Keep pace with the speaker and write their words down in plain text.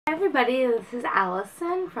everybody, this is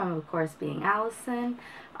Allison from, of course, Being Alison.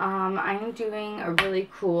 I'm doing a really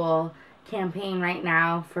cool campaign right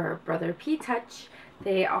now for Brother P Touch.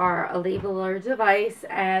 They are a labeler device,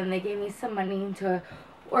 and they gave me some money to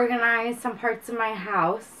organize some parts of my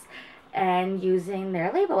house and using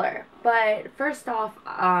their labeler. But first off,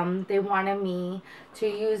 they wanted me to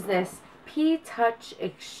use this P Touch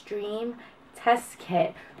Extreme Test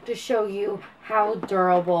Kit to show you how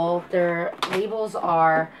durable their labels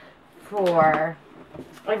are for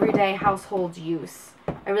everyday household use.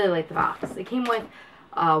 I really like the box. It came with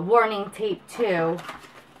warning tape too,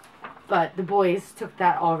 but the boys took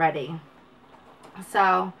that already.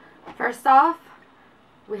 So first off,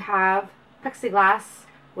 we have plexiglass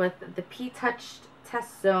with the P-Touch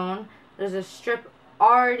test zone. There's a strip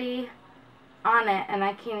already on it, and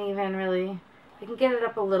I can't even really, I can get it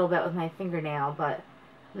up a little bit with my fingernail, but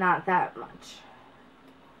not that much.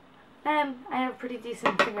 And I have pretty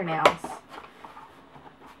decent fingernails.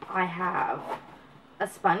 I have a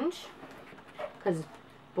sponge, because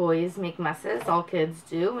boys make messes, all kids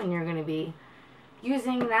do, and you're going to be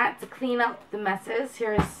using that to clean up the messes.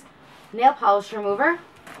 Here's nail polish remover.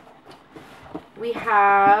 We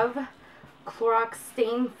have Clorox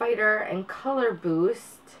Stain Fighter and Color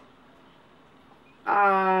Boost.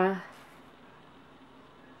 I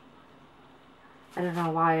don't know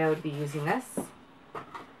why I would be using this.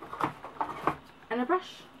 And a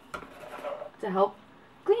brush to help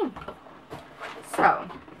clean. So,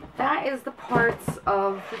 that is the parts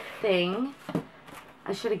of the thing.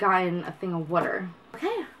 I should have gotten a thing of water.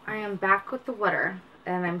 Okay, I am back with the water,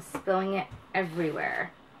 and I'm spilling it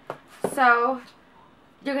everywhere. So,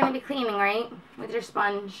 you're going to be cleaning, right? With your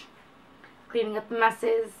sponge. Cleaning up the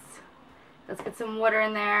messes. Let's get some water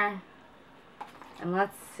in there. And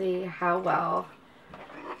let's see how well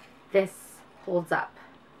this holds up.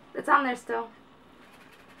 It's on there still.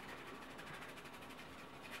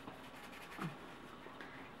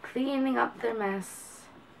 Cleaning up their mess.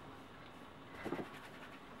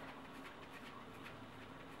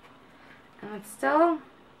 And it's still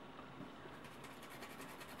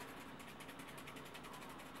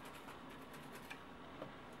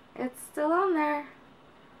on there.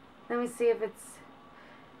 Let me see if it's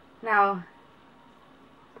now.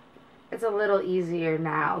 It's a little easier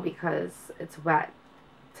now because it's wet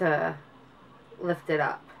to lift it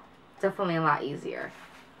up. Definitely a lot easier.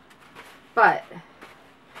 But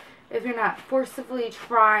if you're not forcibly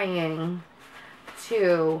trying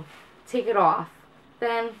to take it off,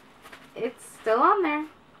 then it's still on there.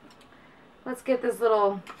 Let's get this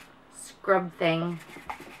little scrub thing.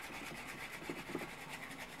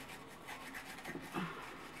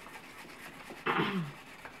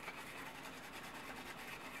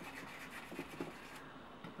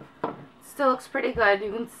 Still looks pretty good.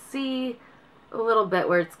 You can see a little bit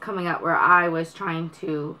where it's coming out where I was trying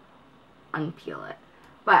to unpeel it.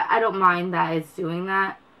 But I don't mind that it's doing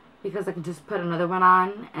that because I can just put another one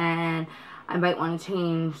on, and I might want to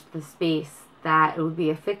change the space that it would be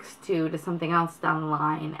affixed to something else down the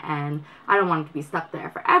line, and I don't want it to be stuck there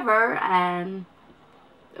forever, and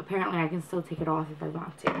apparently I can still take it off if I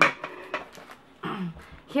want to.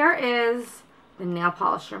 Here is the nail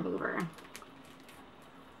polish remover.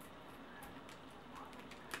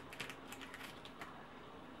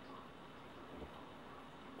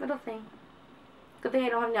 Little thing. Good thing I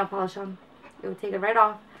don't have nail polish on. It would take it right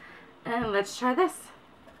off. And let's try this.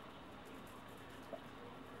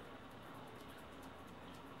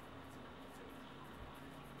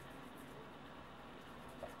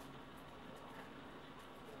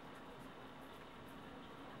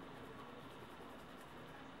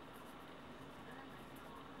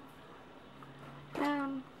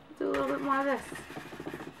 And do a little bit more of this.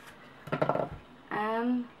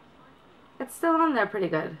 And it's still on there pretty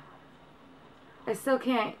good. I still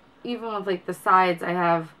can't, even with like the sides I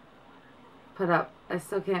have put up, I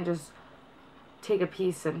still can't just take a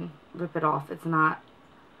piece and rip it off. It's not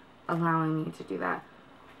allowing me to do that.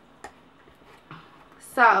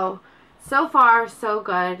 So far so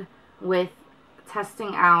good with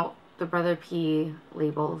testing out the Brother P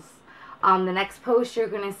labels. The next post you're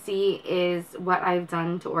going to see is what I've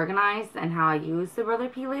done to organize and how I use the Brother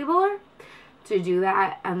P labeler to do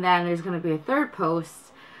that. And then there's going to be a third post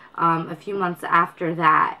a few months after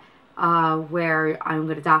that where I'm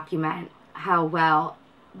going to document how well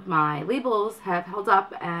my labels have held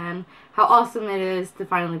up and how awesome it is to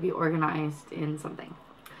finally be organized in something.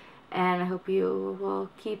 And I hope you will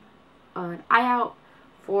keep an eye out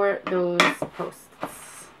for those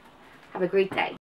posts. Have a great day.